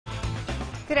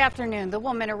Good afternoon. The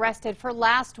woman arrested for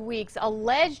last week's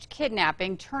alleged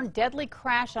kidnapping turned deadly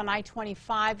crash on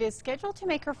I-25 is scheduled to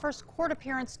make her first court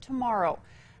appearance tomorrow.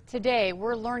 Today,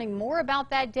 we're learning more about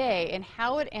that day and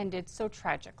how it ended so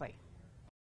tragically.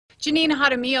 Janine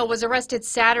Jaramillo was arrested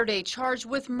Saturday, charged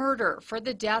with murder for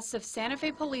the deaths of Santa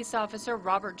Fe police officer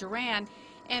Robert Duran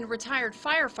and retired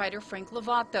firefighter Frank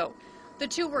Lovato. The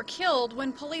two were killed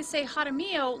when police say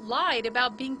Jaramillo lied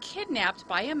about being kidnapped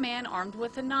by a man armed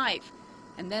with a knife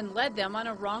and then led them on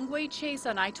a wrong-way chase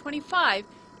on I-25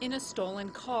 in a stolen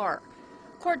car.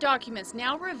 Court documents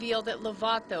now reveal that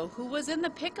Lovato, who was in the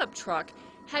pickup truck,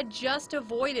 had just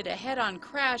avoided a head-on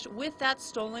crash with that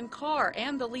stolen car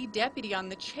and the lead deputy on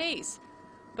the chase,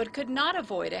 but could not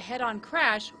avoid a head-on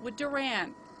crash with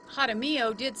Duran.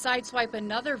 Jaramillo did sideswipe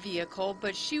another vehicle,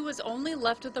 but she was only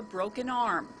left with a broken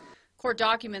arm. Court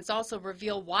documents also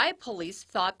reveal why police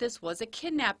thought this was a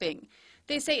kidnapping.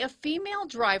 They say a female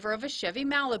driver of a Chevy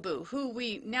Malibu, who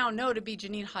we now know to be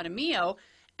Janine Jaramillo,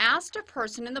 asked a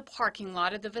person in the parking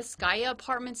lot of the Vizcaya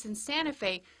Apartments in Santa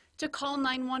Fe to call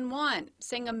 911,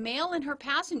 saying a male in her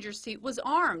passenger seat was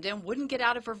armed and wouldn't get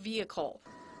out of her vehicle.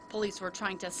 Police were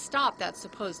trying to stop that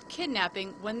supposed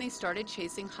kidnapping when they started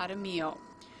chasing Jaramillo.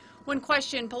 When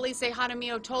questioned, police say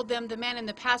Jaramillo told them the man in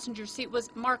the passenger seat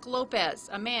was Mark Lopez,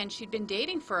 a man she'd been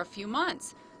dating for a few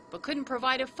months, but couldn't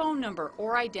provide a phone number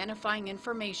or identifying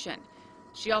information.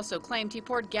 She also claimed he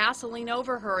poured gasoline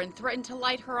over her and threatened to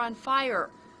light her on fire.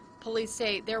 Police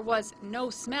say there was no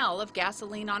smell of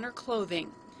gasoline on her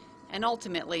clothing. And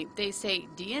ultimately, they say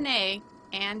DNA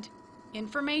and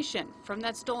information from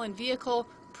that stolen vehicle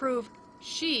prove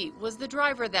she was the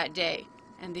driver that day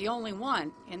and the only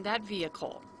one in that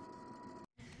vehicle.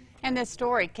 And this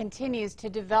story continues to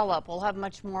develop. We'll have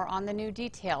much more on the new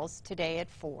details today at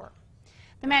 4.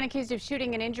 The man accused of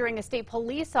shooting and injuring a state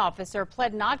police officer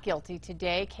pled not guilty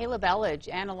today. Caleb Elledge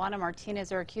and Alana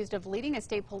Martinez are accused of leading a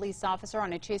state police officer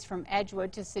on a chase from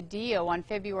Edgewood to Cedillo on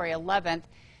February 11th.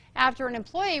 After an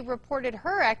employee reported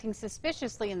her acting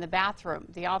suspiciously in the bathroom,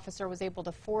 the officer was able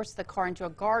to force the car into a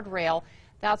guardrail.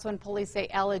 That's when police say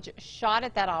Elledge shot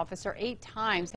at that officer 8 times.